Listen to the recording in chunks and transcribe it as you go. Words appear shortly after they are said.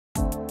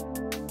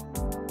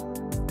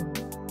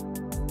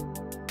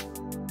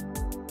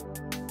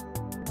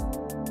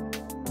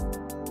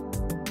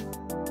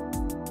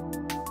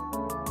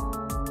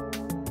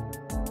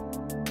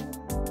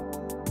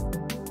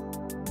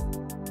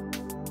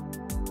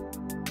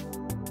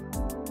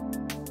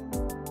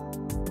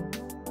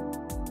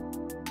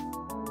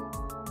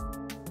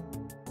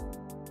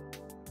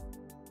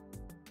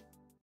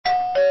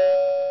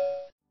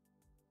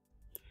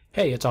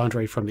Hey, it's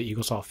Andre from the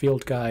Eaglesoft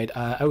Field Guide.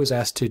 I was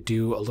asked to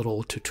do a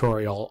little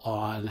tutorial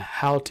on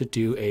how to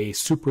do a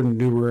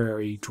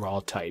supernumerary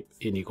draw type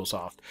in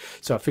Eaglesoft.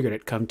 So I figured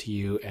I'd come to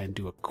you and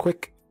do a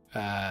quick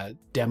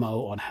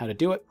demo on how to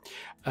do it.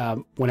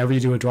 Whenever you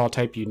do a draw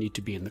type, you need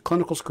to be in the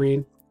clinical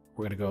screen.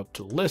 We're going to go up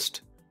to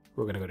List.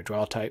 We're going to go to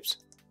Draw Types.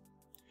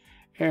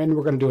 And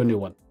we're going to do a new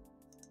one.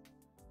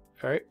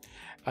 All right.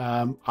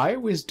 I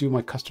always do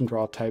my custom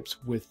draw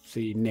types with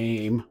the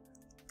name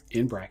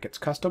in brackets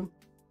custom.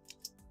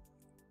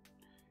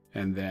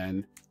 And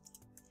then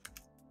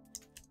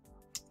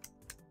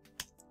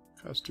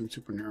custom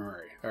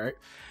supernumerary. All right.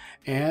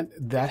 And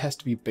that has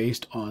to be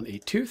based on a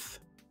tooth.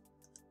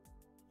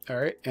 All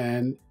right.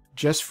 And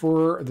just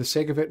for the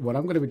sake of it, what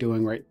I'm going to be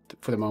doing right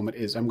for the moment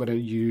is I'm going to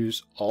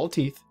use all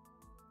teeth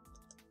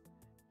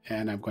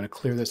and I'm going to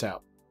clear this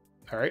out.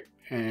 All right.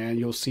 And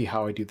you'll see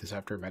how I do this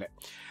after a minute.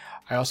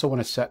 I also want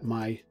to set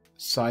my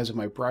size of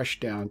my brush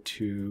down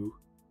to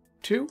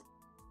 2.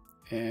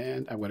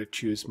 And I'm going to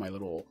choose my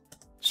little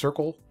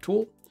circle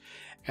tool,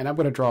 and I'm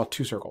going to draw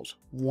 2 circles.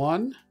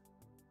 One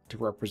to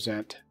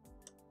represent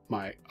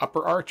my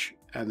upper arch,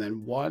 and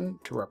then one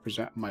to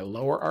represent my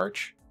lower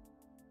arch.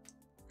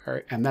 All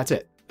right, and that's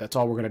it. That's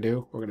all we're going to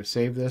do. We're going to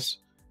save this,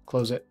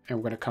 close it, and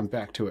we're going to come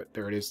back to it.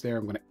 There it is there.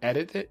 I'm going to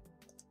edit it.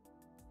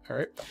 All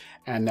right,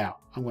 and now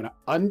I'm going to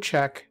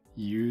uncheck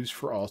Use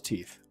for All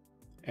Teeth.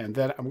 And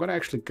then I'm going to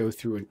actually go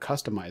through and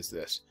customize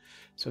this.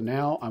 So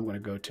now I'm going to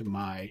go to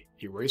my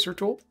eraser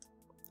tool.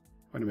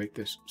 I'm going to make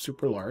this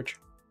super large.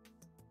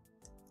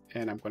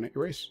 And I'm going to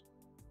erase.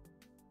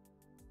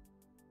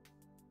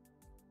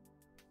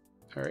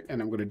 All right,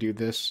 and I'm going to do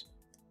this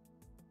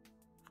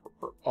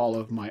for all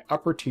of my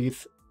upper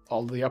teeth.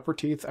 All of the upper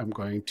teeth, I'm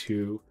going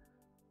to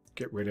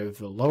get rid of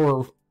the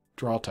lower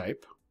draw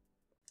type.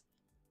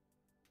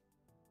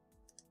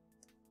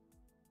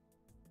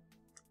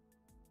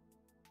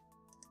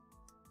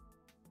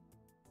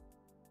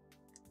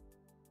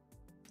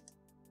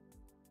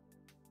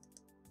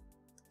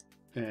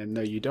 And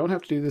no, you don't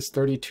have to do this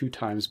 32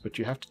 times, but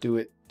you have to do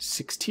it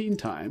 16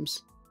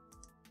 times.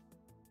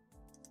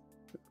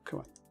 Come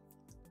on.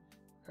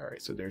 All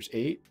right, so there's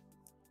 8.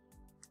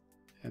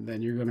 And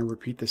then you're going to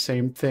repeat the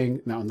same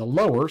thing. Now in the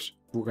lowers,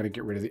 we're going to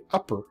get rid of the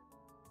upper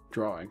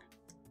drawing.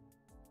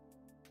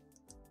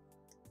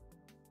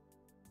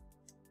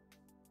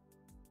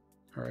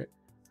 All right,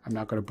 I'm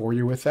not going to bore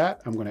you with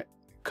that. I'm going to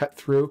cut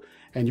through,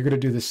 and you're going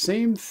to do the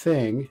same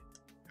thing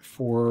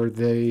for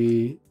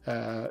the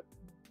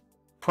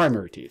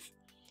primary teeth.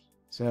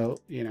 So,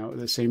 you know,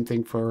 the same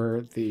thing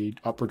for the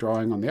upper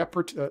drawing on the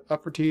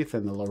upper teeth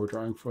and the lower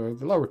drawing for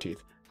the lower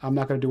teeth. I'm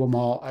not going to do them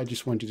all. I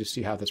just want you to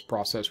see how this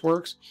process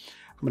works.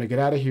 I'm going to get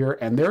out of here,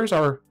 and there's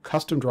our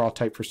custom draw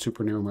type for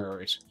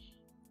supernumeraries.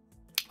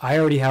 I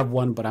already have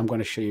one, but I'm going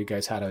to show you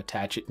guys how to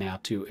attach it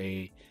now to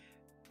a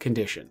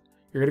condition.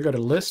 You're going to go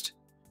to List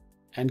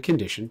and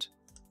Conditions,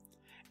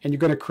 and you're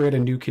going to create a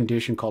new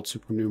condition called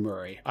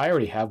supernumerary. I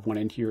already have one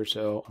in here,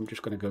 so I'm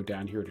just going to go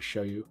down here to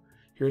show you.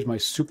 Here's my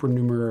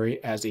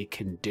supernumerary as a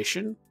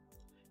condition,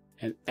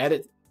 and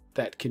edit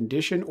that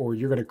condition, or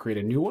you're going to create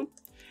a new one,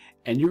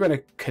 and you're going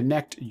to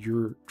connect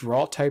your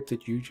draw type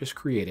that you just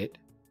created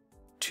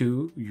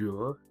to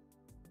your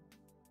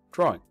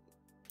drawing.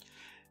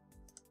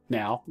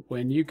 Now,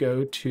 when you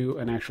go to,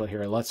 and actually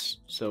here,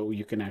 so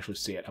you can actually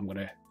see it, I'm going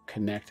to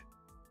connect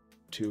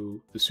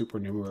to the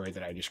supernumerary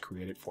that I just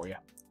created for you.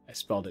 I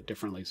spelled it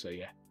differently so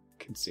you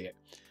can see it.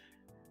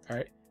 All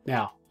right,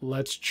 now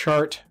let's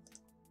chart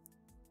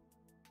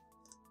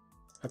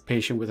a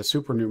patient with a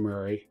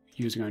supernumerary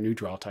using our new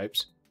draw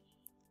types.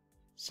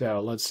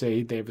 So let's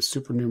say they have a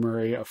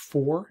supernumerary of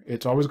 4.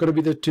 It's always going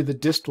to be to the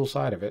distal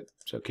side of it.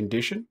 So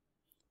condition,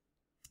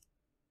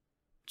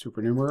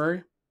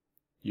 supernumerary,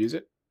 use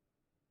it,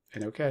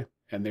 and okay.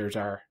 And there's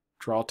our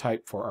draw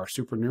type for our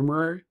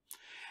supernumerary.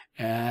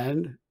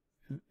 And,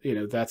 you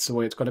know, that's the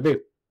way it's going to be.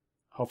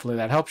 Hopefully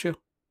that helps you.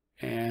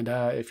 And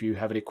if you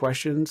have any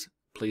questions,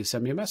 please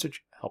send me a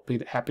message.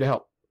 Happy to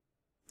help.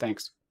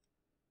 Thanks.